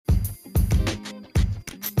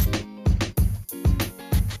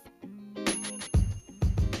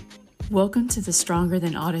Welcome to the Stronger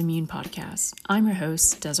Than Autoimmune podcast. I'm your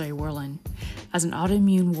host, Desiree Worland. As an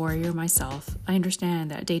autoimmune warrior myself, I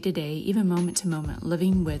understand that day to day, even moment to moment,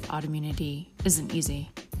 living with autoimmunity isn't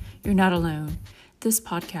easy. You're not alone. This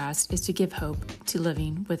podcast is to give hope to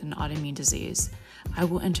living with an autoimmune disease. I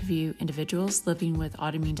will interview individuals living with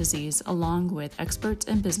autoimmune disease along with experts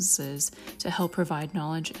and businesses to help provide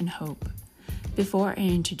knowledge and hope. Before I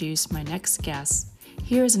introduce my next guest,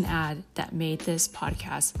 here is an ad that made this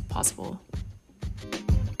podcast possible.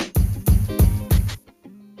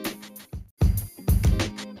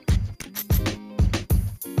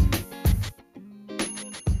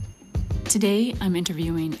 Today, I'm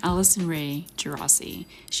interviewing Allison Ray Jeraci.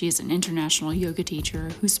 She is an international yoga teacher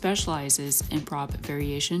who specializes in prop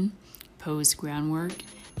variation, pose groundwork,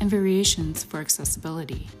 and variations for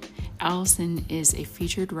accessibility. Allison is a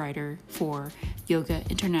featured writer for Yoga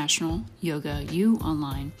International, Yoga U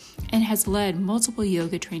Online, and has led multiple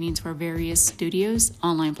yoga trainings for various studios,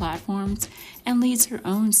 online platforms, and leads her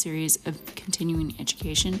own series of continuing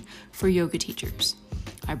education for yoga teachers.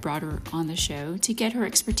 I brought her on the show to get her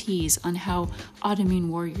expertise on how autoimmune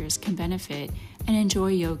warriors can benefit and enjoy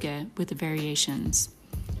yoga with the variations.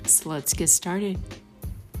 So let's get started.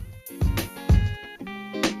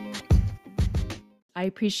 I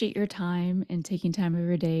appreciate your time and taking time of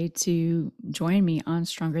your day to join me on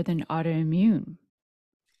Stronger Than Autoimmune.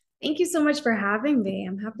 Thank you so much for having me.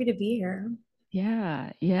 I'm happy to be here.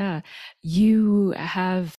 Yeah. You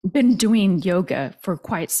have been doing yoga for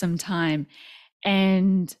quite some time.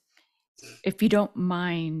 And if you don't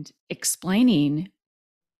mind explaining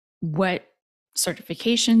what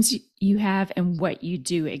certifications you have and what you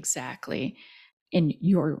do exactly in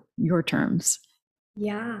your terms.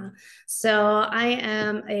 Yeah. So I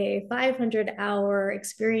am a 500-hour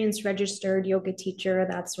experienced registered yoga teacher.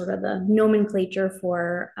 That's sort of the nomenclature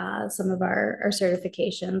for some of our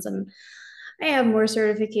certifications. And I have more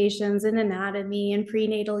certifications in anatomy and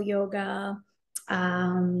prenatal yoga,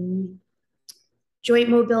 joint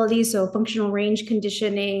mobility, so functional range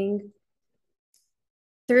conditioning,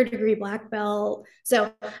 third-degree black belt.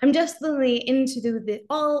 So I'm definitely into the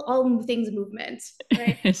all things movement,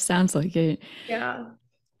 right? It sounds like it. Yeah.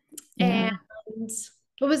 Yeah. And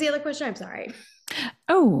what was the other question? I'm sorry.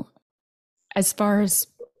 Oh, as far as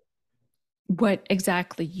what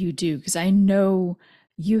exactly you do, because I know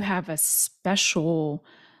you have a special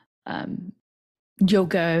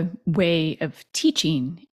yoga way of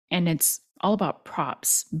teaching, and it's all about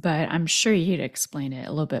props, but I'm sure you'd explain it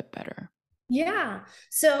a little bit better. Yeah.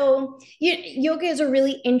 So yoga is a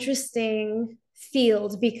really interesting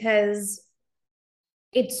field because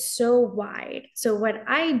it's so wide. So what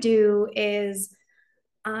I do is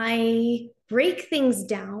I break things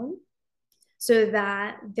down so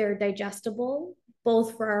that they're digestible,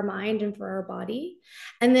 both for our mind and for our body.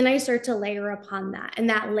 And then I start to layer upon that. And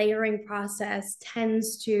that layering process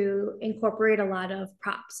tends to incorporate a lot of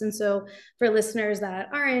props. And so for listeners that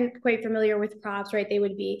aren't quite familiar with props, right, they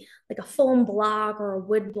would be like a foam block or a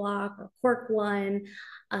wood block or cork one,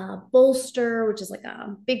 bolster, which is like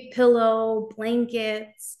a big pillow,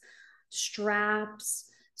 blankets, straps.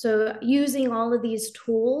 So using all of these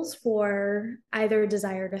tools for either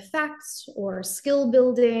desired effects or skill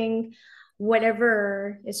building,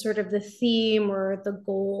 whatever is sort of the theme or the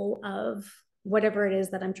goal of whatever it is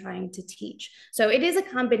that I'm trying to teach. So it is a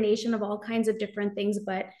combination of all kinds of different things,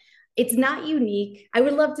 but it's not unique. I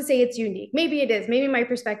would love to say it's unique. Maybe it is. Maybe my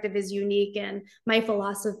perspective is unique and my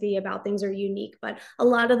philosophy about things are unique, but a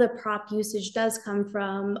lot of the prop usage does come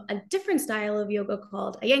from a different style of yoga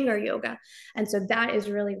called Iyengar yoga. And so that is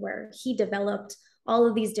really where he developed all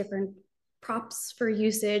of these different props for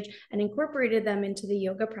usage and incorporated them into the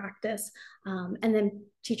yoga practice. And then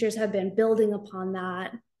teachers have been building upon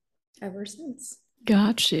that ever since.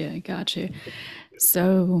 Gotcha.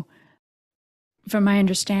 So from my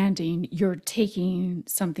understanding, you're taking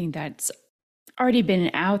something that's already been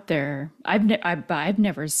out there. I've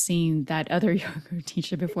never seen that other yoga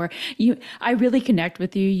teacher before. I really connect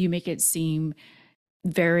with you. You make it seem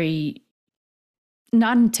very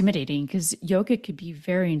not intimidating, because yoga could be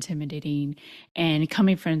very intimidating. And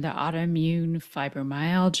coming from the autoimmune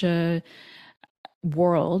fibromyalgia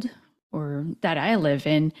world, or that I live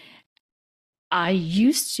in, I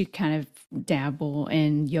used to kind of dabble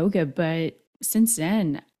in yoga, but since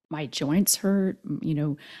then, my joints hurt.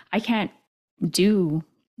 I can't do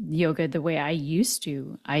yoga the way I used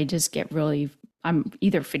to. I just get I'm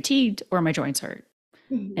either fatigued or my joints hurt.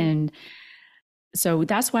 Mm-hmm. And so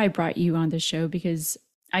that's why I brought you on the show, because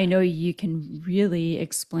I know you can really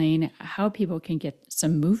explain how people can get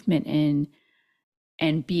some movement in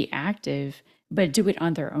and be active, but do it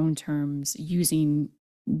on their own terms using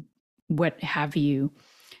what have you.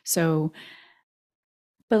 So,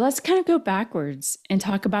 but let's kind of go backwards and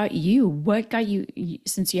talk about you. What got you,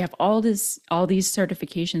 since you have all these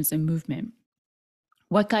certifications in movement,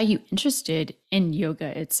 what got you interested in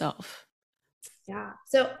yoga itself? Yeah.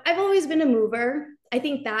 So I've always been a mover. I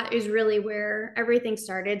think that is really where everything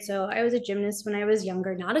started. So I was a gymnast when I was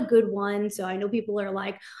younger, not a good one. So I know people are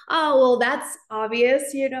like, oh, well, that's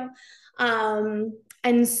obvious, you know?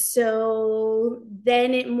 And so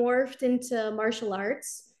then it morphed into martial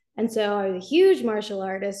arts. And so I was a huge martial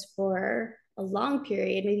artist for a long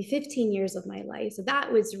period, maybe 15 years of my life. So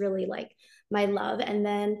that was really like my love. And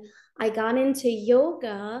then I got into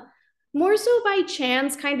yoga more so by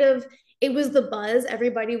chance, kind of it was the buzz.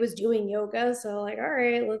 Everybody was doing yoga. So like, all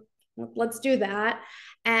right, let's do that.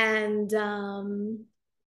 And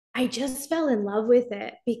I just fell in love with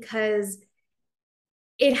it because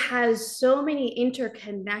it has so many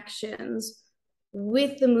interconnections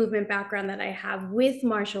with the movement background that I have with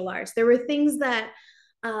martial arts. There were things that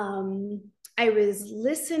I was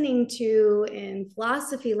listening to in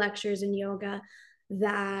philosophy lectures in yoga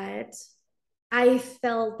that I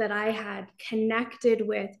felt that I had connected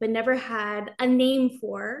with, but never had a name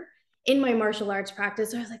for in my martial arts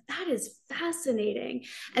practice. So I was like, that is fascinating.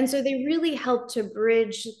 And so they really helped to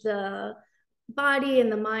bridge the body and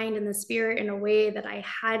the mind and the spirit in a way that I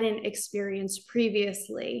hadn't experienced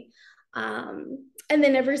previously. And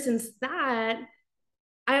then ever since that,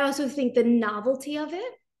 I also think the novelty of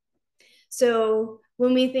it. So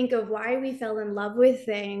when we think of why we fell in love with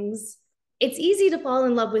things, it's easy to fall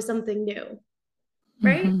in love with something new,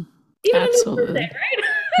 right? Hmm. Even a new birthday, Absolutely.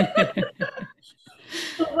 right?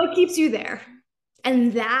 But what keeps you there?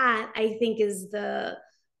 And that I think is the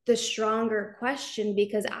stronger question,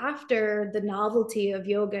 because after the novelty of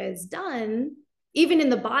yoga is done, even in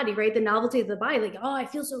the body, right? The novelty of the body, like, oh, I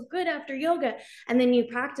feel so good after yoga. And then you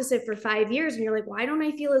practice it for 5 years and you're like, why don't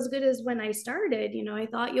I feel as good as when I started? You know, I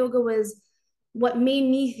thought yoga was what made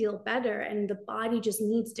me feel better, and the body just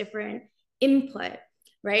needs different input,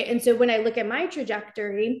 right? And so when I look at my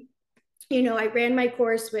trajectory, you know, I ran my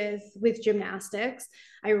course with gymnastics.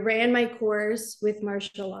 I ran my course with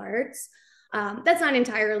martial arts. That's not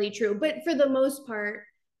entirely true, but for the most part,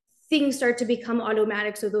 things start to become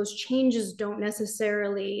automatic. So those changes don't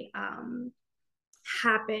necessarily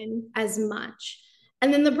happen as much.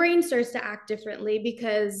 And then the brain starts to act differently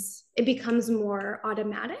because it becomes more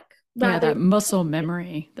automatic Yeah, rather. that muscle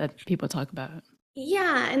memory that people talk about.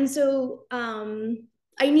 Yeah. And so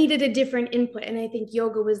I needed a different input. And I think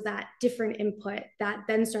yoga was that different input that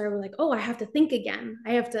then started with like, oh, I have to think again.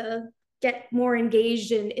 I have to get more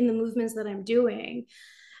engaged in the movements that I'm doing.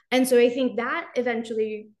 And so I think that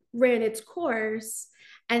eventually ran its course.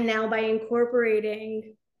 And now by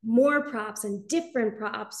incorporating more props and different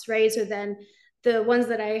props, right? So then the ones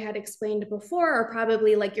that I had explained before are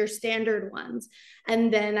probably like your standard ones.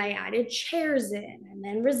 And then I added chairs in, and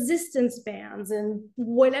then resistance bands, and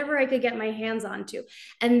whatever I could get my hands onto.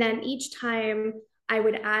 And then each time I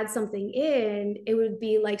would add something in, it would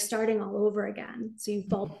be like starting all over again. So you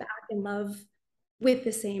fall back in love with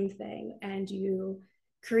the same thing and you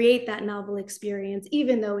create that novel experience,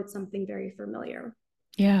 even though it's something very familiar.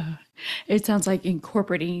 Yeah. It sounds like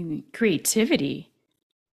incorporating creativity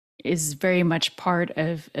is very much part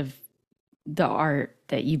of the art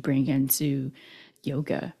that you bring into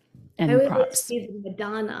yoga I and would like to props. be the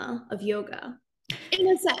Madonna of yoga in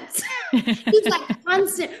a sense. It's that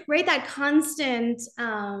constant, right? That constant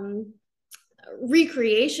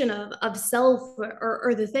recreation of self,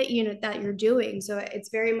 or the thing, you know, that you're doing. So it's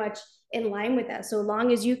very much in line with that. So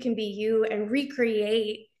long as you can be you and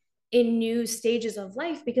recreate in new stages of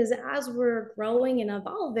life, because as we're growing and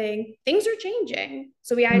evolving, things are changing.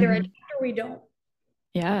 So we either adapt Mhm. or we don't.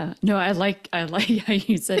 Yeah. No, I like how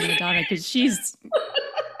you said Madonna because she's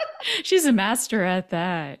a master at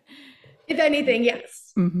that. If anything,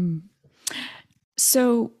 yes. Hmm.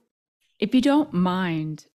 So, if you don't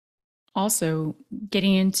mind, also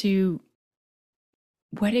getting into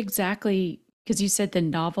what exactly, because you said the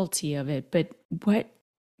novelty of it, but what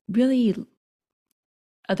really,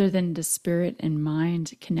 other than the spirit and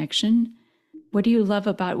mind connection, what do you love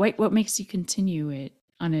about what makes you continue it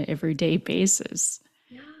on an everyday basis?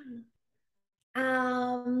 Yeah.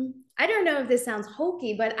 I don't know if this sounds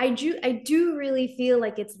hokey, but I do really feel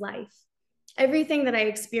like it's life. Everything that I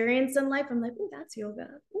experience in life, I'm like, oh, that's yoga.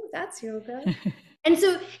 Oh, that's yoga. And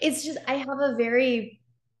so it's just I have a very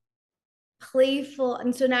playful,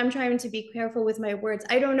 and so now I'm trying to be careful with my words.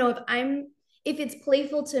 I don't know if it's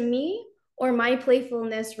playful to me, or my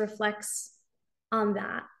playfulness reflects on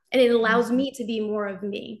that. And it allows me to be more of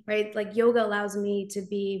me, right? Like yoga allows me to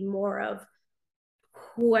be more of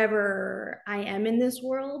whoever I am in this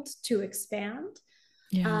world to expand.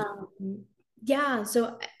 Yeah. Um, yeah,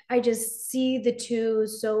 so I just see the two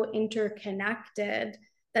so interconnected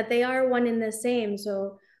that they are one and the same.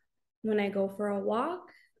 So when I go for a walk,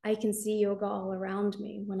 I can see yoga all around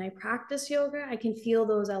me. When I practice yoga, I can feel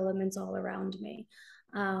those elements all around me.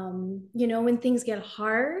 When things get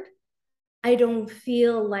hard, I don't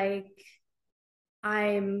feel like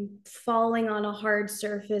I'm falling on a hard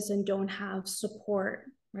surface and don't have support,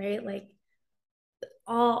 right? Like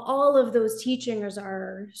all of those teachings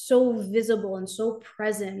are so visible and so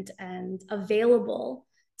present and available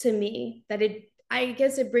to me that I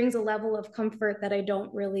guess it brings a level of comfort that I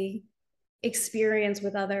don't really experience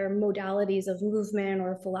with other modalities of movement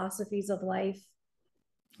or philosophies of life.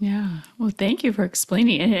 Yeah. Well, thank you for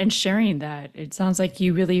explaining and sharing that. It sounds like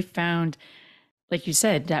you really found, like you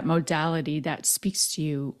said, that modality that speaks to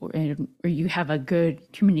you or you have a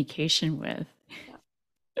good communication with.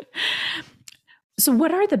 So,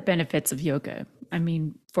 what are the benefits of yoga? I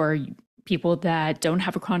mean, for people that don't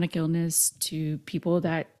have a chronic illness to people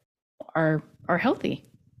that are healthy.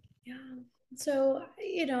 Yeah. So,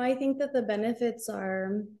 I think that the benefits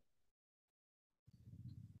are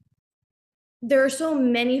there are so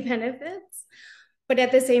many benefits, but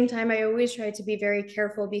at the same time, I always try to be very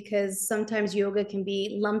careful because sometimes yoga can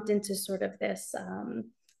be lumped into sort of this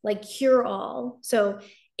like cure all. So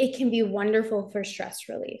it can be wonderful for stress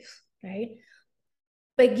relief, right?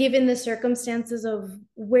 But given the circumstances of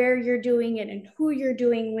where you're doing it and who you're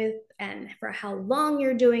doing with and for how long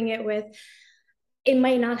you're doing it with, it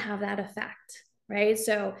might not have that effect, right?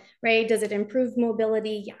 So, right, does it improve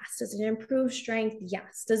mobility? Yes. Does it improve strength?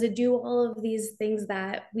 Yes. Does it do all of these things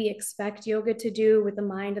that we expect yoga to do with the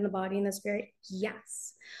mind and the body and the spirit?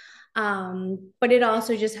 Yes. But it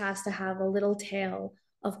also just has to have a little tail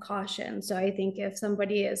of caution. So I think if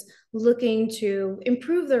somebody is looking to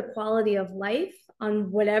improve their quality of life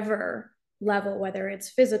on whatever level, whether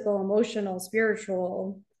it's physical, emotional,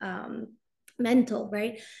 spiritual, mental,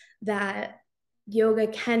 right, that yoga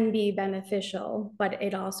can be beneficial, but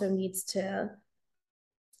it also needs to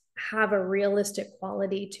have a realistic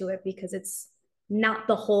quality to it because it's not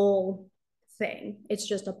the whole thing. It's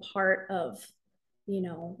just a part of,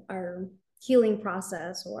 our healing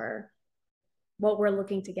process or what we're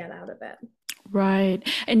looking to get out of it. Right.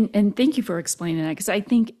 And thank you for explaining that because I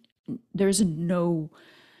think there's no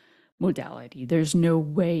modality, there's no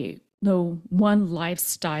way, no one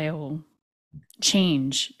lifestyle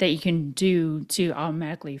change that you can do to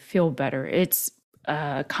automatically feel better. It's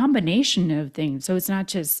a combination of things. So it's not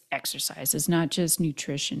just exercise, it's not just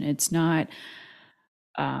nutrition, it's not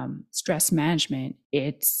stress management.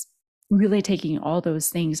 It's really taking all those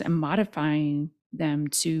things and modifying them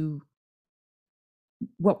to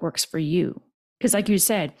what works for you. Because, like you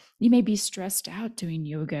said, you may be stressed out doing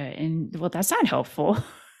yoga, and well, that's not helpful.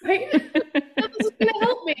 Right? That was going to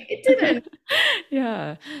help me. It didn't.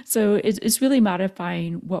 Yeah. So it's really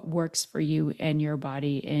modifying what works for you and your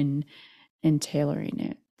body and tailoring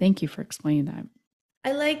it. Thank you for explaining that.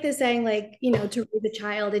 I like the saying, like, to raise a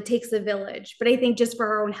child, it takes a village. But I think just for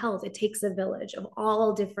our own health, it takes a village of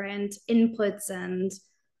all different inputs and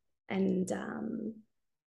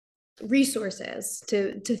resources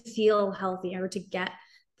to feel healthy or to get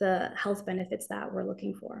the health benefits that we're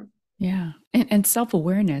looking for. Yeah. And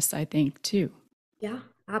self-awareness, I think, too. Yeah,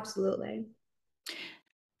 absolutely.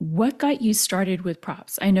 What got you started with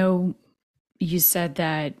props? I know you said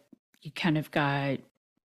that you kind of got,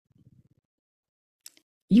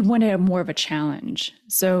 you wanted more of a challenge.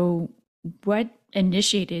 So, what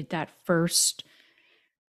initiated that first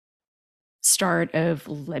start of,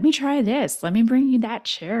 let me try this, let me bring you that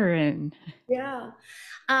chair in? Yeah.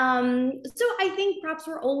 So I think props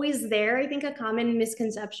were always there. I think a common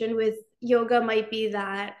misconception with yoga might be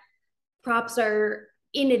that props are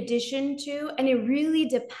in addition to, and it really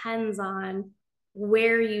depends on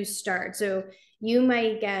where you start. So you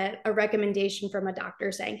might get a recommendation from a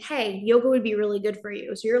doctor saying, hey, yoga would be really good for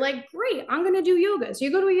you. So you're like, great, I'm going to do yoga. So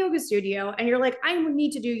you go to a yoga studio and you're like, I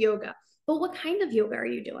need to do yoga. But what kind of yoga are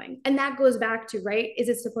you doing? And that goes back to, right? Is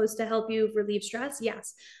it supposed to help you relieve stress?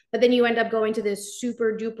 Yes. But then you end up going to this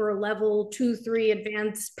super duper level 2, 3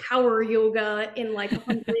 advanced power yoga in like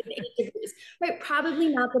 108 degrees, right? Probably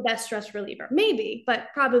not the best stress reliever, maybe, but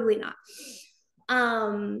probably not.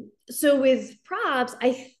 So with props,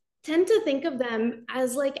 I tend to think of them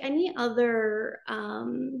as like any other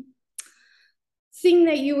thing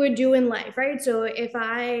that you would do in life, right? So if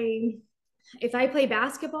I play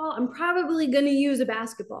basketball, I'm probably going to use a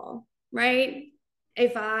basketball, right?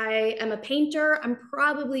 If I am a painter, I'm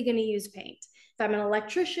probably going to use paint. If I'm an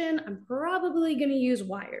electrician, I'm probably going to use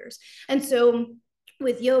wires. And so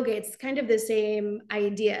with yoga, it's kind of the same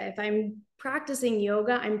idea. If I'm practicing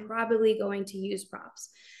yoga, I'm probably going to use props.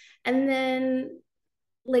 And then,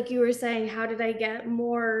 like you were saying, how did I get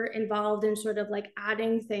more involved in sort of like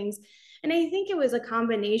adding things? And I think it was a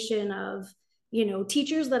combination of,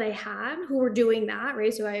 teachers that I had who were doing that,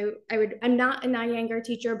 right? So I'm not an Iyengar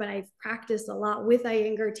teacher, but I've practiced a lot with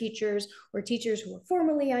Iyengar teachers or teachers who were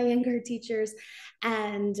formerly Iyengar teachers.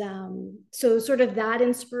 And so sort of that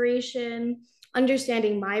inspiration,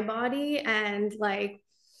 understanding my body, and like,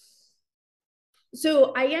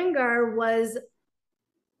 so Iyengar was,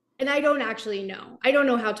 and I don't actually know. I don't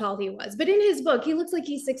know how tall he was, but in his book, he looks like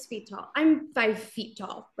he's 6 feet tall. I'm 5 feet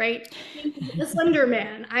tall, right? He's a slender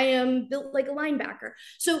man. I am built like a linebacker.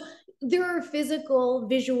 So there are physical,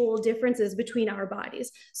 visual differences between our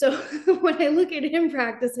bodies. So when I look at him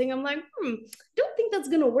practicing, I'm like, don't think that's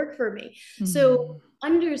going to work for me. So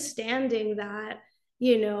understanding that,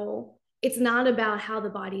 it's not about how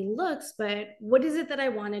the body looks, but what is it that I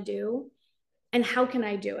want to do and how can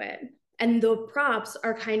I do it? And the props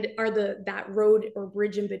are that road or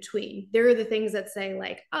bridge in between. They're the things that say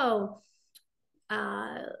like, oh,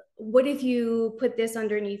 what if you put this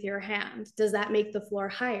underneath your hand? Does that make the floor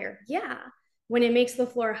higher? Yeah. When it makes the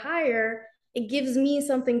floor higher, it gives me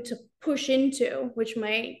something to push into, which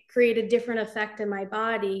might create a different effect in my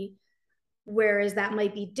body. Whereas that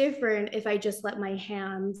might be different if I just let my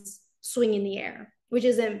hands swing in the air, which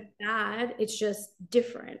isn't bad. It's just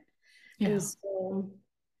different. Yeah. And so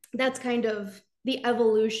that's kind of the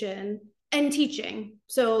evolution and teaching.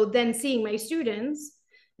 So then seeing my students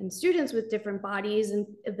and students with different bodies and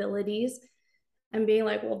abilities and being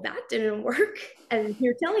like, well, that didn't work. And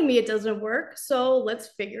you're telling me it doesn't work. So let's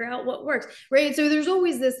figure out what works. Right. So there's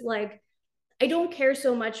always this like, I don't care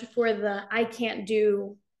so much for the I can't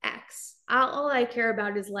do X. All I care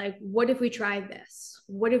about is like, what if we try this?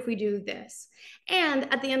 What if we do this?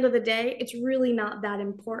 And at the end of the day, it's really not that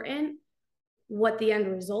important what the end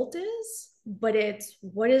result is, but it's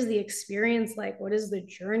what is the experience like? What is the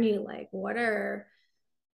journey like? What are,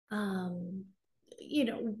 you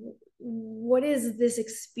know, what is this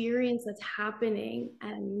experience that's happening?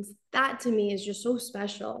 And that to me is just so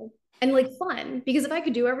special and like fun, because if I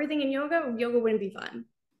could do everything in yoga, yoga wouldn't be fun.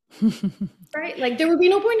 Right? Like there would be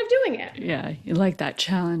no point of doing it. Yeah, you like that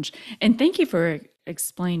challenge. And thank you for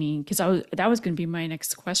explaining, because that was going to be my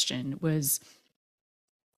next question was,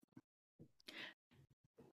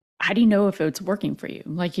 how do you know if it's working for you?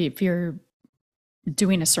 Like if you're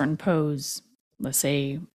doing a certain pose, let's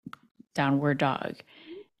say downward dog,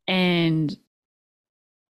 and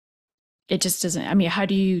it just doesn't, I mean, how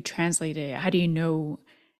do you translate it? How do you know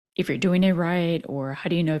if you're doing it right? Or how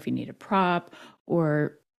do you know if you need a prop?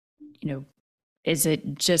 Or, is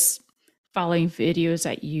it just following videos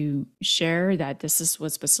that you share that this is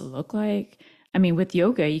what's supposed to look like? I mean, with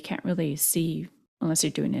yoga, you can't really see unless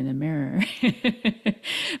you're doing it in the mirror.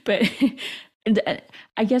 But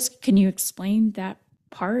I guess, can you explain that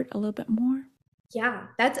part a little bit more? Yeah,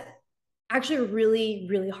 that's actually a really,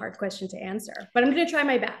 really hard question to answer, but I'm going to try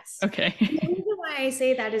my best. Okay. And the reason why I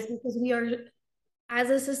say that is because we are, as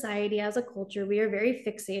a society, as a culture, we are very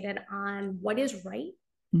fixated on what is right,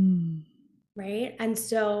 right? And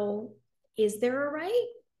so, is there a right?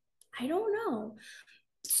 I don't know.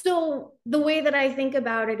 So, the way that I think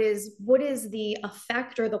about it is what is the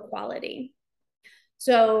effect or the quality?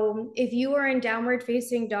 So if you are in downward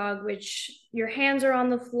facing dog, which your hands are on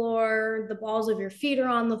the floor, the balls of your feet are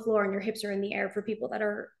on the floor, and your hips are in the air for people that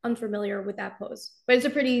are unfamiliar with that pose. But it's a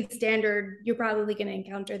pretty standard, you're probably going to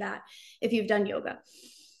encounter that if you've done yoga.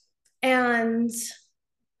 And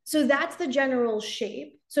so that's the general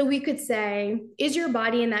shape. So we could say, is your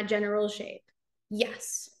body in that general shape?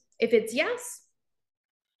 Yes. If it's yes,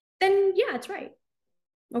 then yeah, it's right.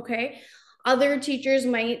 Okay. Other teachers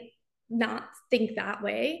might not think that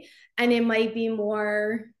way. And it might be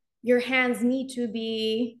more your hands need to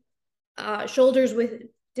be shoulders with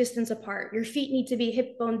distance apart. Your feet need to be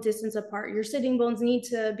hip bone distance apart. Your sitting bones need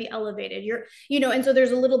to be elevated. And so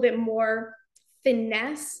there's a little bit more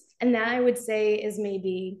finesse. And that I would say is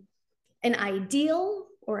maybe an ideal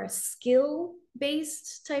or a skill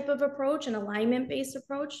based type of approach, an alignment based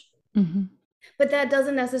approach. Mm-hmm. But that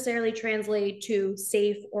doesn't necessarily translate to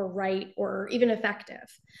safe or right or even effective.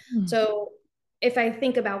 So if I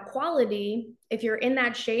think about quality, if you're in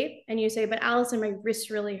that shape and you say, but Allison, my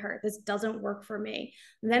wrists really hurt, this doesn't work for me.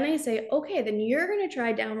 Then I say, okay, then you're going to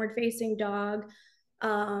try downward facing dog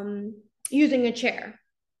using a chair.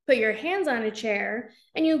 Put your hands on a chair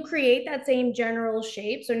and you create that same general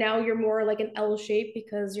shape. So now you're more like an L shape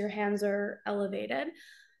because your hands are elevated.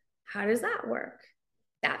 How does that work?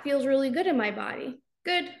 That feels really good in my body.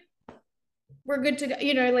 Good. we're good to go.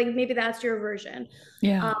 You know, like maybe that's your version.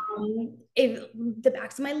 Yeah. If the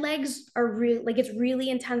backs of my legs are really like it's really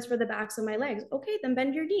intense for the backs of my legs, okay, then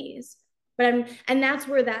bend your knees. But and that's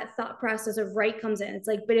where that thought process of right comes in. It's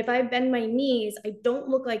like, but if I bend my knees, I don't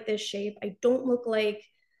look like this shape. I don't look like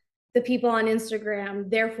the people on Instagram.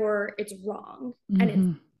 Therefore, it's wrong. And it's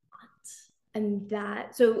Mm-hmm. not. And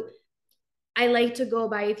that, so I like to go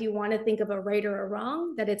by, if you want to think of a right or a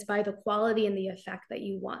wrong, that it's by the quality and the effect that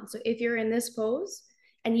you want. So if you're in this pose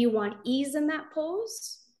and you want ease in that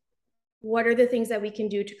pose, what are the things that we can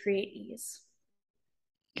do to create ease?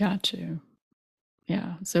 Got you.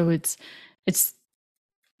 Yeah. So it's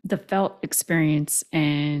the felt experience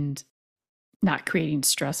and not creating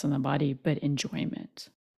stress on the body, but enjoyment.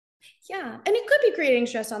 Yeah. And it could be creating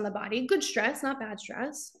stress on the body, good stress, not bad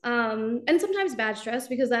stress. And sometimes bad stress,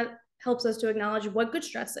 because that helps us to acknowledge what good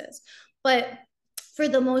stress is. But for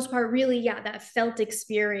the most part, really, yeah, that felt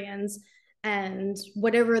experience and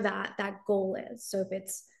whatever that goal is. So if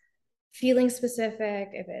it's feeling specific,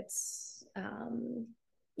 if it's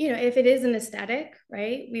if it is an aesthetic,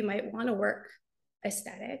 right? We might want to work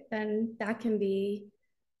aesthetic, then that can be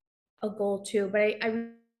a goal too. But I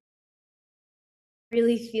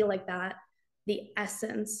really feel like that the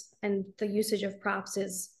essence and the usage of props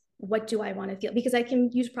is, what do I want to feel? Because I can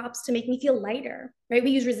use props to make me feel lighter, right?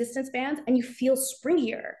 We use resistance bands and you feel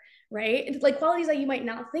springier, right? It's like qualities that you might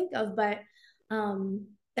not think of, but um,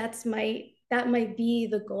 that might be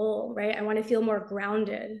the goal, right? I want to feel more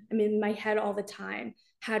grounded. I'm in my head all the time.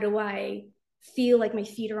 How do I feel like my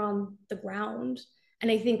feet are on the ground?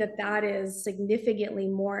 And I think that that is significantly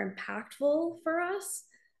more impactful for us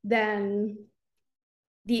than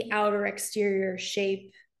the outer exterior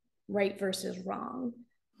shape, right versus wrong.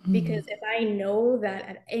 Mm. Because if I know that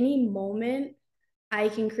at any moment I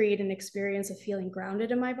can create an experience of feeling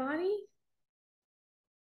grounded in my body,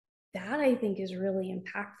 that I think is really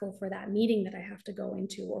impactful for that meeting that I have to go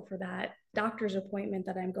into, or for that doctor's appointment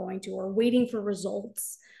that I'm going to, or waiting for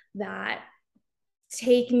results that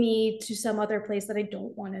take me to some other place that I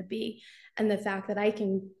don't want to be. And the fact that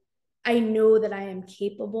I know that I am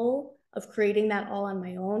capable of creating that all on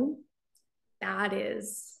my own, that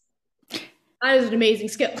is an amazing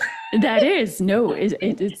skill. That is no,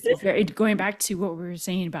 it's very going back to what we were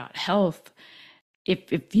saying about health.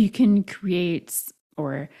 If you can create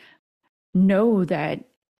or know that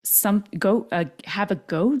some go have a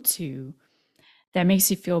go to that makes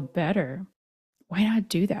you feel better, why not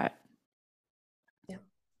do that? Yeah.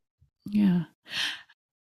 Yeah.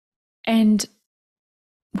 And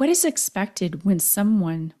what is expected when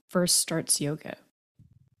someone first starts yoga?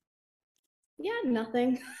 Yeah,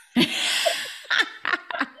 nothing.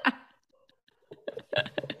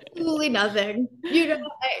 Absolutely nothing.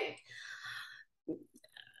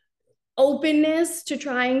 Openness to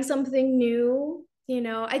trying something new.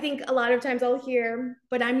 I think a lot of times I'll hear,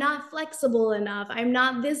 but I'm not flexible enough. I'm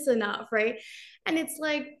not this enough, right? And it's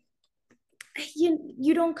like,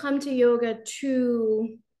 you don't come to yoga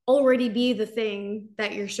to already be the thing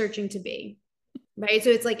that you're searching to be, right?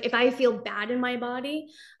 So it's like, if I feel bad in my body,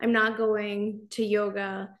 I'm not going to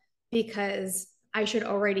yoga because I should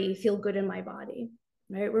already feel good in my body,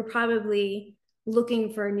 right? We're probably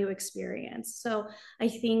looking for a new experience. So I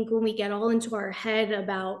think when we get all into our head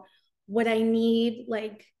about what I need,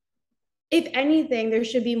 like, if anything, there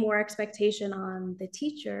should be more expectation on the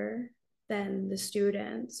teacher than the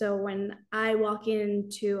student. So when I walk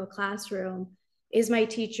into a classroom, is my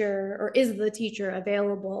teacher, or is the teacher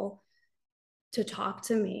available to talk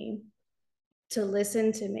to me, to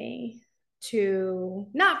listen to me, to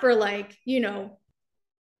not for like,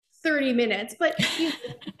 30 minutes, but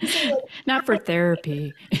to say Not for like,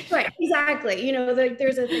 therapy. right, exactly. Like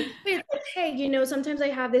there's a thing, but it's like, hey, sometimes I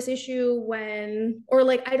have this issue when, or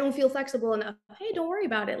like, I don't feel flexible enough. Hey, don't worry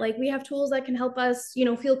about it. Like, we have tools that can help us,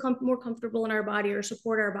 feel more comfortable in our body or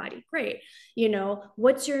support our body. Great.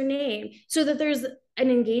 What's your name? So that there's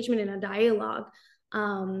an engagement and a dialogue.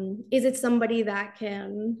 Is it somebody that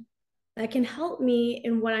can help me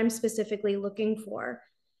in what I'm specifically looking for?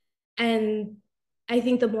 And I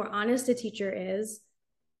think the more honest a teacher is,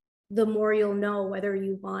 the more you'll know whether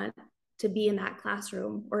you want to be in that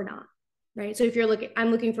classroom or not, right? So if I'm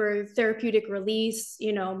looking for therapeutic release,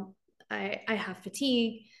 I have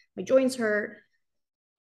fatigue, my joints hurt,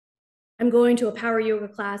 I'm going to a power yoga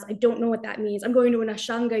class, I don't know what that means. I'm going to an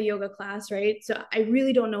Ashtanga yoga class, right? So I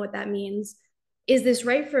really don't know what that means. Is this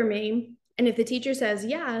right for me? And if the teacher says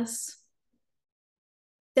yes,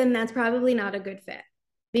 then that's probably not a good fit,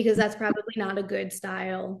 because that's probably not a good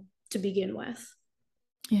style to begin with.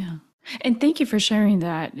 Yeah. And thank you for sharing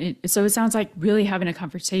that. So it sounds like really having a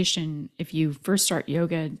conversation if you first start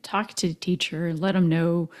yoga, talk to the teacher, let them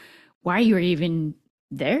know why you're even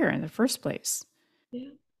there in the first place.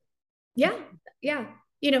 Yeah. Yeah.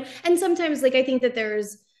 Yeah. And sometimes like I think that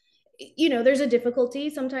there's a difficulty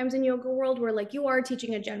sometimes in yoga world where like you are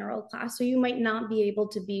teaching a general class, so you might not be able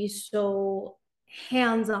to be so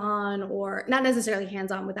hands-on, or not necessarily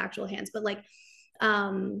hands-on with actual hands, but like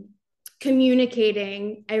um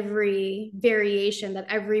communicating every variation that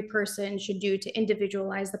every person should do to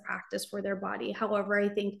individualize the practice for their body. However, I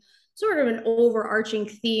think sort of an overarching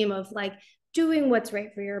theme of like doing what's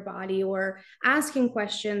right for your body, or asking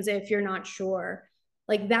questions if you're not sure,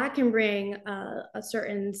 like that can bring a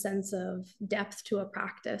certain sense of depth to a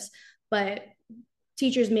practice. But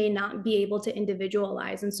teachers may not be able to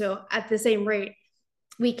individualize, and so at the same rate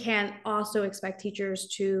we can't also expect teachers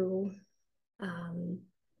to um,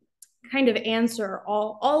 kind of answer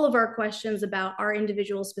all of our questions about our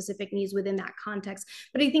individual specific needs within that context.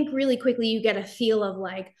 But I think really quickly you get a feel of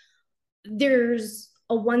like there's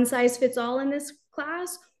a one size fits all in this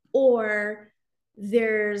class, or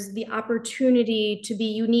there's the opportunity to be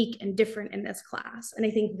unique and different in this class. And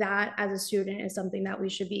I think that as a student is something that we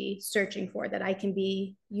should be searching for, that I can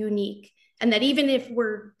be unique. And that even if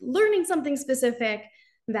we're learning something specific,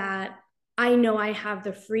 that I know I have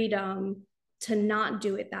the freedom to not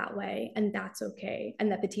do it that way, and that's okay.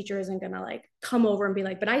 And that the teacher isn't going to like come over and be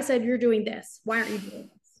like, but I said you're doing this, why aren't you doing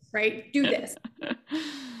this, right? Do this.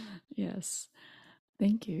 Yes.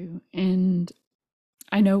 Thank you. And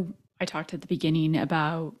I know I talked at the beginning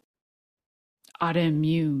about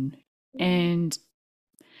autoimmune, and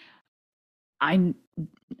I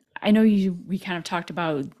I know we kind of talked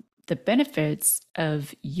about the benefits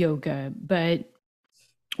of yoga, but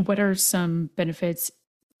what are some benefits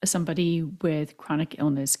somebody with chronic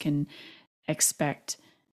illness can expect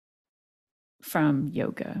from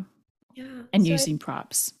yoga Yeah. and using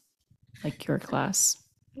props like your class?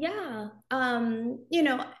 Yeah.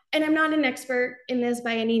 And I'm not an expert in this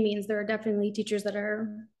by any means. There are definitely teachers that are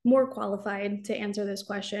more qualified to answer this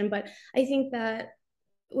question. But I think that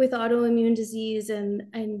with autoimmune disease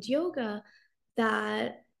and yoga,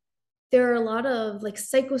 that there are a lot of like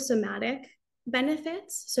psychosomatic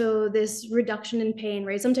benefits. So this reduction in pain,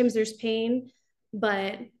 right? Sometimes there's pain,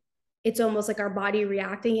 but it's almost like our body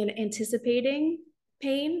reacting and anticipating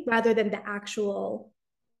pain rather than the actual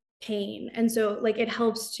pain. And so like it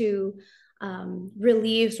helps to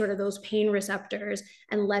relieve sort of those pain receptors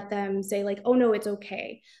and let them say like, oh no, it's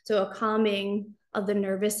okay. So a calming of the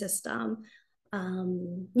nervous system,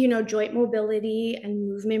 joint mobility and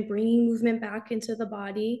movement, bringing movement back into the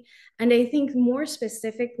body. And I think more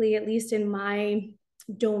specifically, at least in my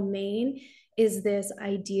domain, is this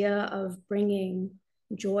idea of bringing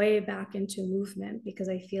joy back into movement, because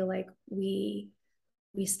I feel like we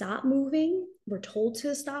stop moving, we're told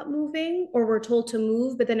to stop moving, or we're told to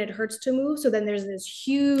move but then it hurts to move, so then there's this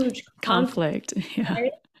huge conflict, Conflict. Yeah.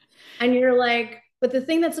 right? And you're like, but the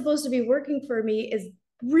thing that's supposed to be working for me is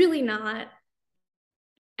really not.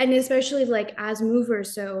 And especially like as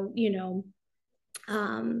movers, so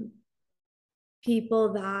um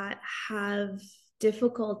people that have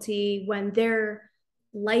difficulty when their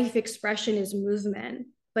life expression is movement,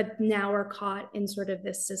 but now are caught in sort of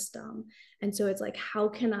this system. And so it's like, how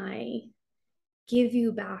can I give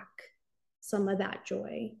you back some of that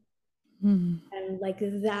joy? Mm. And like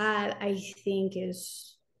that, I think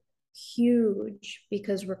is huge,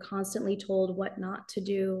 because we're constantly told what not to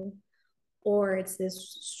do, or it's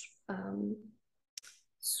this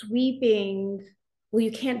sweeping, well,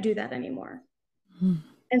 you can't do that anymore. Mm.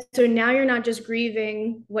 And so now you're not just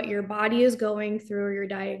grieving what your body is going through or your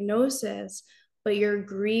diagnosis, but you're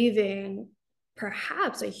grieving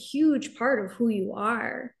perhaps a huge part of who you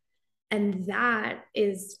are. And that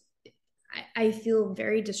is, I feel,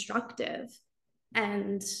 very destructive,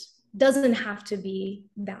 and doesn't have to be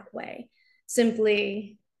that way.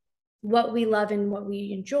 Simply what we love and what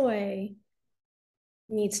we enjoy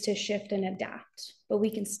needs to shift and adapt, but we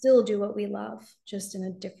can still do what we love, just in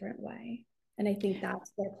a different way. And I think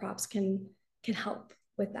that's where props can help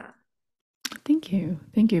with that. Thank you.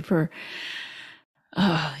 Thank you for,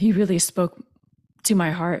 you really spoke to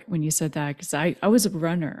my heart when you said that, because I was a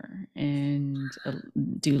runner and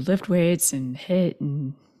do lift weights and hit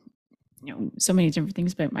and so many different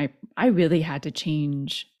things, but I really had to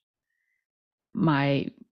change my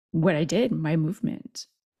what I did, my movement,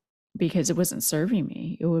 because it wasn't serving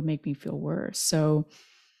me. It would make me feel worse. So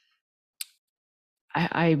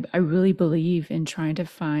I really believe in trying to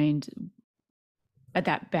find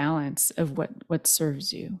that balance of what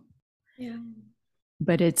serves you. Yeah.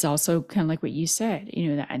 but it's also kind of like what you said,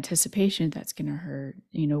 that anticipation that's going to hurt.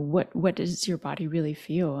 What does your body really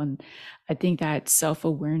feel? And I think that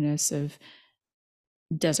self-awareness of,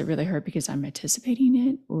 does it really hurt because I'm anticipating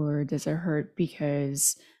it, or does it hurt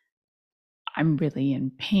because I'm really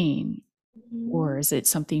in pain, or Mhm. is it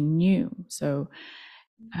something new? So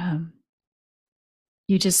um,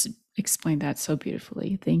 you just explained that so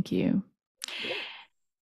beautifully. Thank you.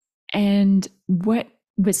 And what,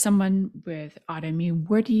 with someone with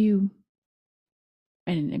autoimmune,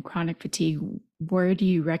 and chronic fatigue, where do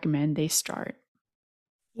you recommend they start?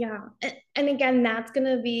 Yeah. And again, that's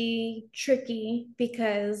going to be tricky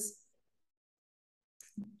because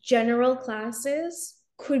general classes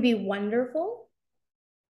could be wonderful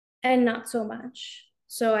and not so much.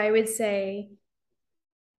 So I would say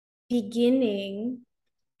beginning,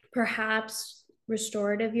 perhaps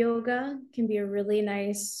restorative yoga can be a really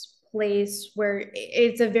nice place where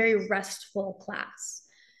it's a very restful class.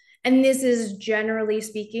 And this is generally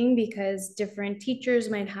speaking because different teachers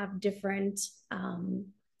might have different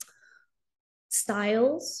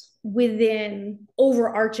styles within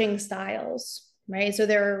overarching styles, right? So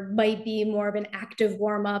there might be more of an active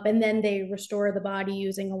warm up and then they restore the body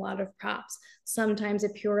using a lot of props. Sometimes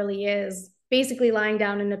it purely is basically lying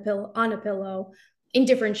down in a pillow on a pillow in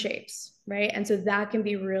different shapes, right? And so that can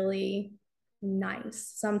be really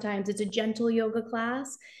nice. Sometimes it's a gentle yoga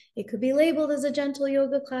class. It could be labeled as a gentle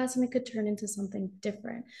yoga class and it could turn into something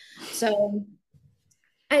different. So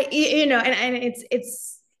and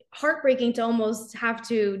it's heartbreaking to almost have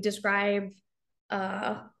to describe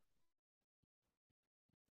uh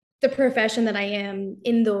the profession that I am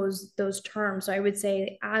in those terms. So I would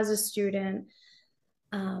say as a student,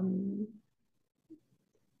 um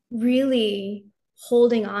really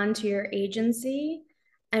holding on to your agency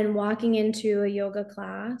and walking into a yoga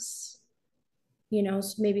class,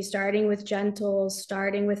 maybe starting with gentle,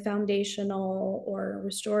 starting with foundational or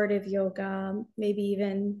restorative yoga, maybe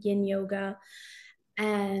even yin yoga,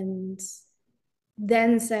 and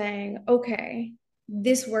then saying, okay,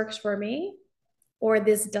 this works for me or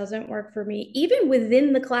this doesn't work for me, even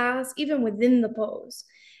within the class, even within the pose.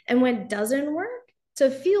 And when it doesn't work, to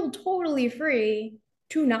feel totally free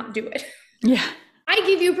to not do it. Yeah. I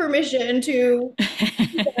give you permission to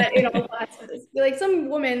do that in all classes. Like some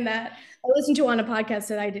woman that I listened to on a podcast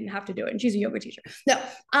said I didn't have to do it, and she's a yoga teacher. No,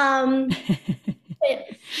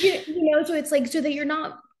 so it's like so that you're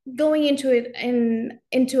not going into it and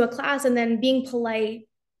into a class and then being polite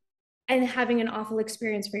and having an awful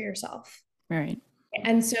experience for yourself. Right.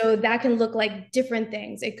 And so that can look like different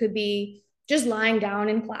things. It could be just lying down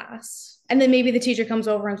in class. And then maybe the teacher comes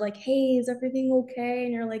over and is like, hey, is everything okay?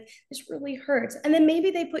 And you're like, this really hurts. And then maybe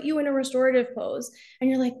they put you in a restorative pose and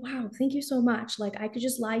you're like, wow, thank you so much. Like I could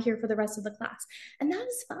just lie here for the rest of the class. And that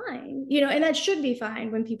is fine, and that should be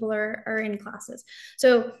fine when people are in classes.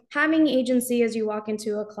 So having agency as you walk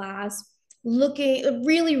into a class, looking,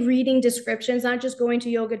 really reading descriptions, not just going to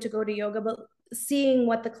yoga to go to yoga, but seeing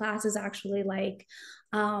what the class is actually like.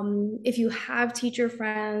 If you have teacher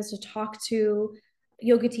friends to talk to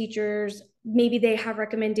yoga teachers, maybe they have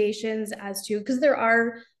recommendations as to, because there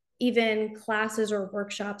are even classes or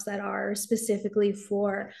workshops that are specifically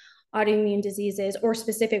for autoimmune diseases or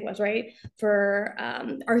specific ones, right? For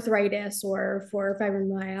arthritis or for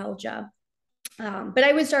fibromyalgia. But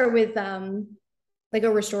I would start with like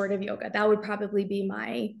a restorative yoga. That would probably be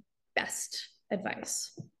my best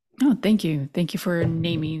advice. Oh, thank you. Thank you for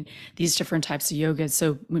naming these different types of yoga.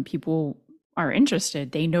 So when people are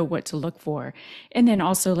interested, they know what to look for. And then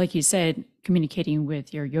also, like you said, communicating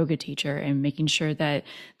with your yoga teacher and making sure that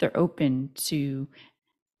they're open to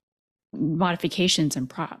modifications and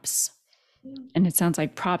props. And it sounds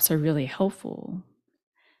like props are really helpful.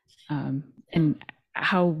 And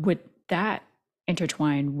how would that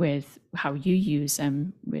intertwine with how you use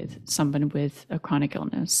them with someone with a chronic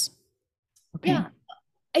illness or Yeah, pain?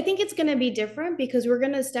 I think it's going to be different because we're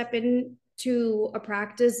going to step into a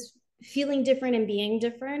practice feeling different and being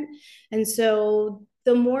different. And so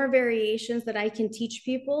the more variations that I can teach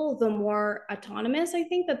people, the more autonomous I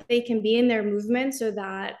think that they can be in their movement so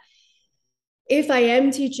that if I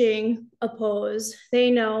am teaching a pose, they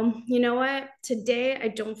know, you know what, today I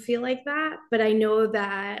don't feel like that, but I know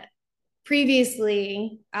that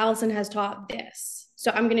previously Allison has taught this. So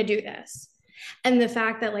I'm going to do this. And the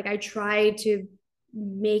fact that like I try to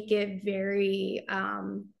make it very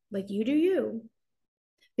like you do you,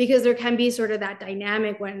 because there can be sort of that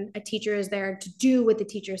dynamic when a teacher is there to do what the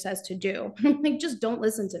teacher says to do. I'm like, just don't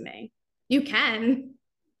listen to me. You can,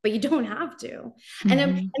 but you don't have to. Hmm. And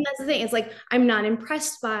that's the thing. It's like, I'm not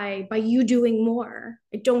impressed by you doing more.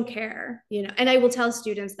 I don't care, you know. And I will tell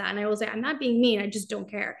students that, and I will say, I'm not being mean. I just don't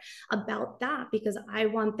care about that, because I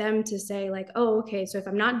want them to say like, oh, okay, so if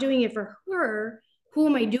I'm not doing it for her, who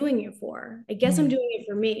am I doing it for? I guess I'm Mm. doing it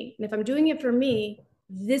for me. And if I'm doing it for me,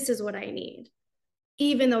 this is what I need,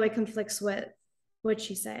 even though it conflicts with what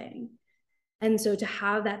she's saying. And so to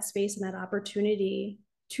have that space and that opportunity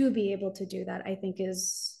to be able to do that, I think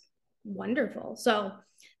is wonderful. So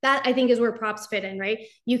that, I think, is where props fit in, right?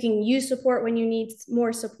 You can use support when you need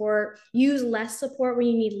more support, use less support when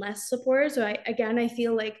you need less support. So I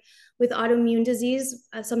feel like with autoimmune disease,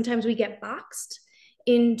 sometimes we get boxed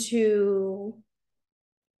into,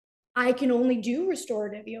 I can only do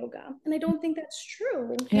restorative yoga. And I don't think that's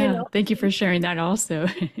true, you Yeah, know? thank you for sharing that also.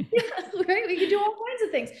 Yeah, right. We could do all kinds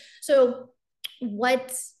of things. So,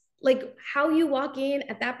 what, like, how you walk in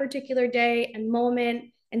at that particular day and moment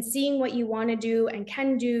and seeing what you want to do and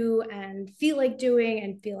can do and feel like doing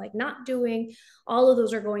and feel like not doing, all of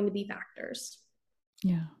those are going to be factors.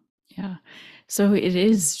 Yeah. Yeah. So it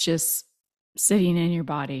is just sitting in your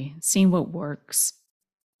body, seeing what works.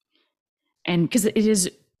 And because it is,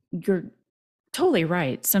 you're totally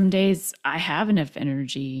right. Some days I have enough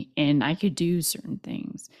energy and I could do certain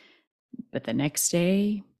things, but the next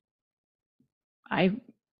day I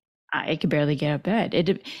I could barely get out of bed.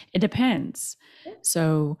 It depends.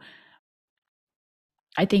 So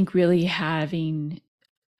I think really having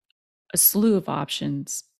a slew of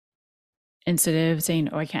options instead of saying,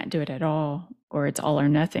 "Oh, I can't do it at all," or "It's all or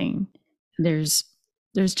nothing." There's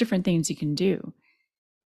there's different things you can do,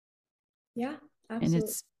 Yeah, and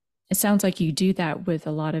absolutely. it sounds like you do that with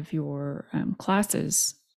a lot of your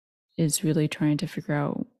classes. Is really trying to figure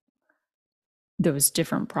out those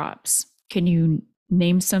different props. Can you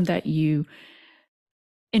name some that you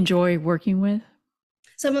enjoy working with?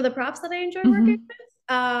 Some of the props that I enjoy working Hmm. with.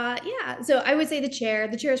 Yeah. So I would say the chair.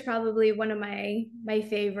 The chair is probably one of my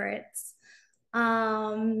favorites.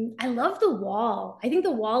 I love the wall. I think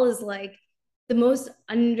the wall is like the most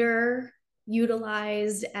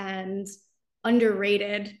underutilized and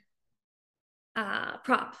underrated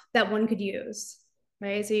prop that one could use.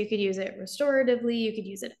 Right. So you could use it restoratively, you could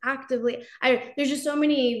use it actively. There's just so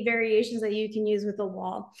many variations that you can use with the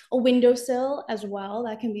wall. A windowsill as well.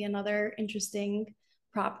 That can be another interesting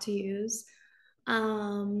prop to use.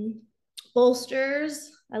 Um, Bolsters.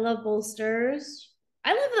 I love bolsters.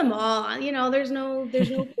 I love them all. You know, there's no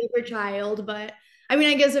favorite child, but I mean,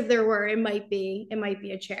 I guess if there were, it might be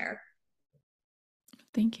a chair.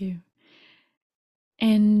 Thank you.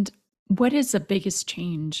 And what is the biggest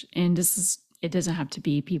change? And this is, it doesn't have to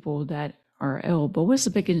be people that are ill, but what's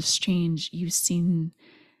the biggest change you've seen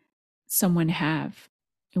someone have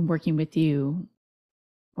in working with you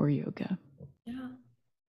or yoga? Yeah,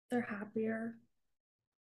 they're happier.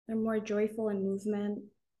 They're more joyful in movement.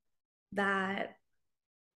 That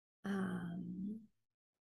um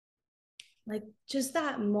like just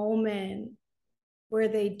that moment where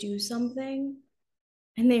they do something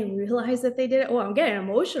and they realize that they did it. Oh, I'm getting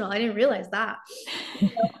emotional. I didn't realize that. You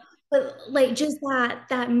know? But like just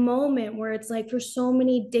that moment where it's like for so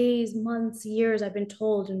many days, months, years, I've been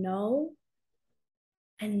told no,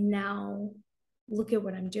 and now look at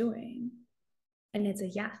what I'm doing, and it's a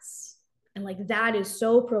yes, and like that is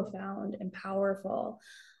so profound and powerful.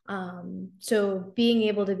 So being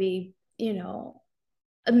able to be,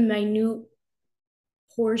 a minute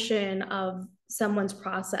portion of someone's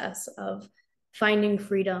process of finding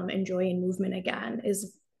freedom and joy and movement again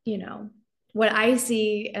is, what I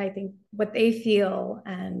see, and I think what they feel,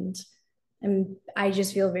 and I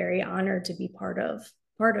just feel very honored to be part of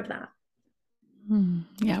that.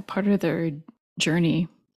 Yeah, part of their journey.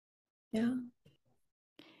 Yeah.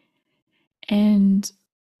 And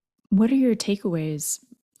what are your takeaways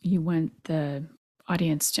you want the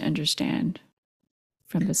audience to understand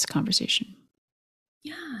from this conversation?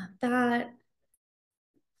 Yeah, that,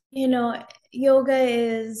 you know, yoga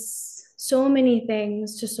is so many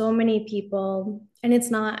things to so many people. And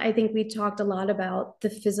it's not, I think we talked a lot about the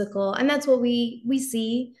physical, and that's what we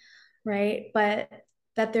see, right? But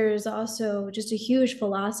that there's also just a huge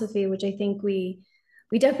philosophy, which I think we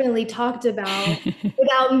definitely talked about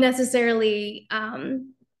without necessarily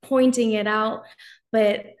pointing it out,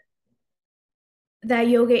 but that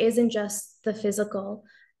yoga isn't just the physical,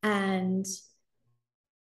 and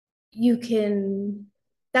you can,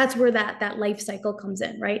 that's where that life cycle comes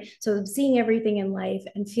in, right? So seeing everything in life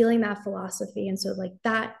and feeling that philosophy, and so like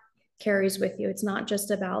that carries with you. It's not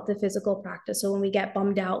just about the physical practice. So when we get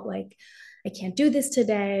bummed out, like I can't do this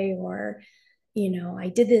today, or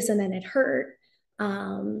I did this and then it hurt,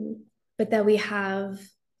 but that we have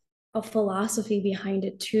a philosophy behind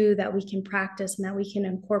it too, that we can practice and that we can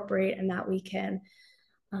incorporate and that we can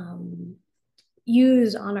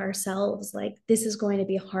use on ourselves. Like, this is going to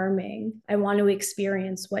be harming. I want to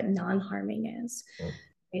experience what non-harming is.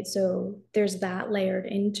 Right? So there's that layered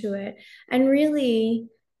into it. And really,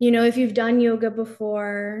 if you've done yoga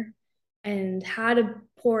before and had a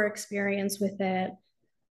poor experience with it,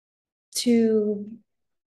 if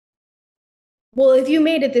you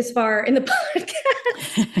made it this far in the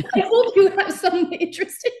podcast, I hope you have some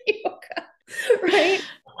interest in yoga, right?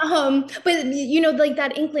 But like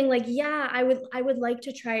that inkling, like, yeah, I would like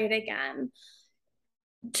to try it again.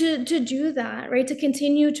 To do that, right? To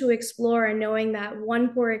continue to explore, and knowing that one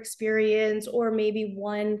poor experience, or maybe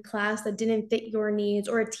one class that didn't fit your needs,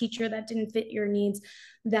 or a teacher that didn't fit your needs,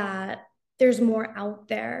 that there's more out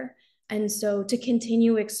there. And so to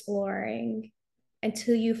continue exploring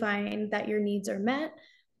until you find that your needs are met,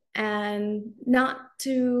 and not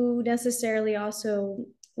to necessarily also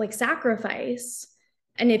like sacrifice.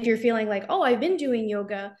 And if you're feeling like, oh, I've been doing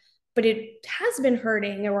yoga, but it has been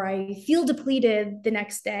hurting, or I feel depleted the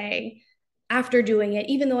next day after doing it,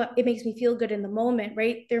 even though it makes me feel good in the moment,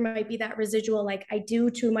 right? There might be that residual, like, I do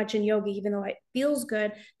too much in yoga, even though it feels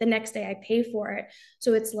good, the next day I pay for it.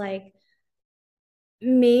 So it's like,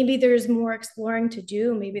 maybe there's more exploring to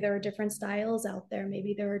do. Maybe there are different styles out there.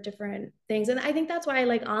 Maybe there are different things. And I think that's why I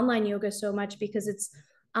like online yoga so much, because it's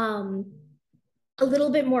a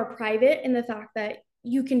little bit more private in the fact that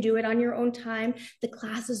you can do it on your own time. The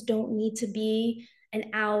classes don't need to be an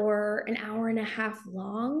hour and a half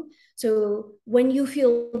long. So when you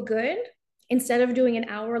feel good, instead of doing an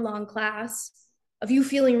hour-long class, of you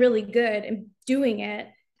feeling really good and doing it,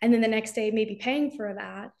 and then the next day maybe paying for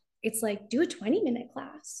that, it's like, do a 20-minute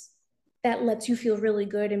class that lets you feel really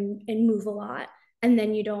good and move a lot. And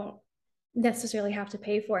then you don't necessarily have to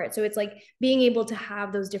pay for it. So it's like being able to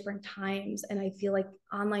have those different times. And I feel like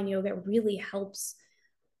online yoga really helps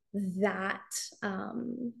that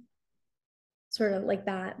sort of like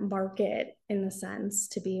that market, in the sense,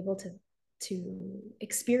 to be able to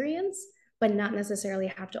experience, but not necessarily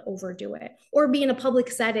have to overdo it, or be in a public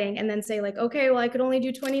setting and then say like, okay, well, I could only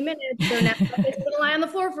do 20 minutes. So now I'm going to lie on the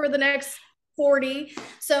floor for the next 40.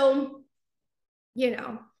 So,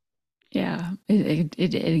 Yeah,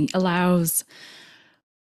 it allows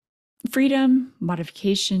freedom,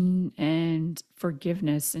 modification, and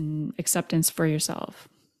forgiveness and acceptance for yourself.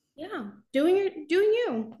 Yeah, doing you. Doing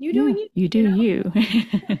you. You do you.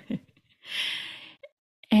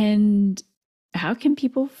 And how can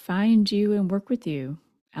people find you and work with you,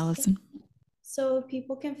 Allison? So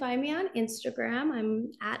people can find me on Instagram.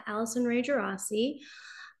 I'm at Allison Ray Jeraci.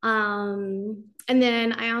 And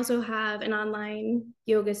then I also have an online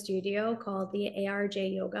yoga studio called the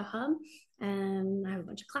ARJ Yoga Hub. And I have a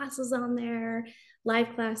bunch of classes on there,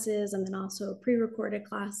 live classes, and then also pre-recorded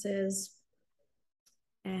classes.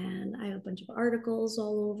 And I have a bunch of articles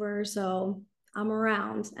all over. So I'm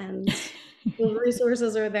around, and the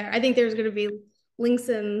resources are there. I think there's going to be links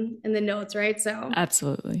in the notes, right? So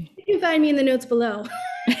absolutely. You can find me in the notes below.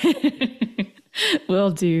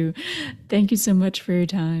 Will do. Thank you so much for your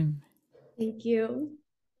time. Thank you.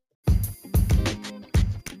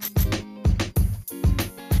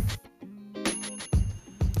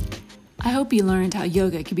 I hope you learned how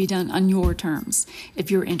yoga can be done on your terms.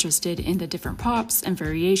 If you're interested in the different props and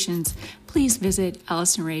variations, please visit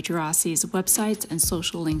Allison Ray Jeraci's websites and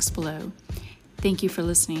social links below. Thank you for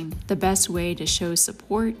listening. The best way to show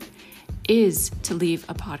support is to leave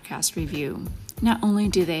a podcast review. Not only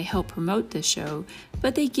do they help promote this show,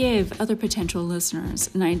 but they give other potential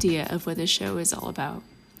listeners an idea of what this show is all about.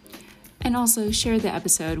 And also share the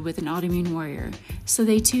episode with an autoimmune warrior so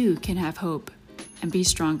they too can have hope and be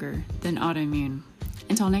stronger than autoimmune.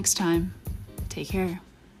 Until next time, take care.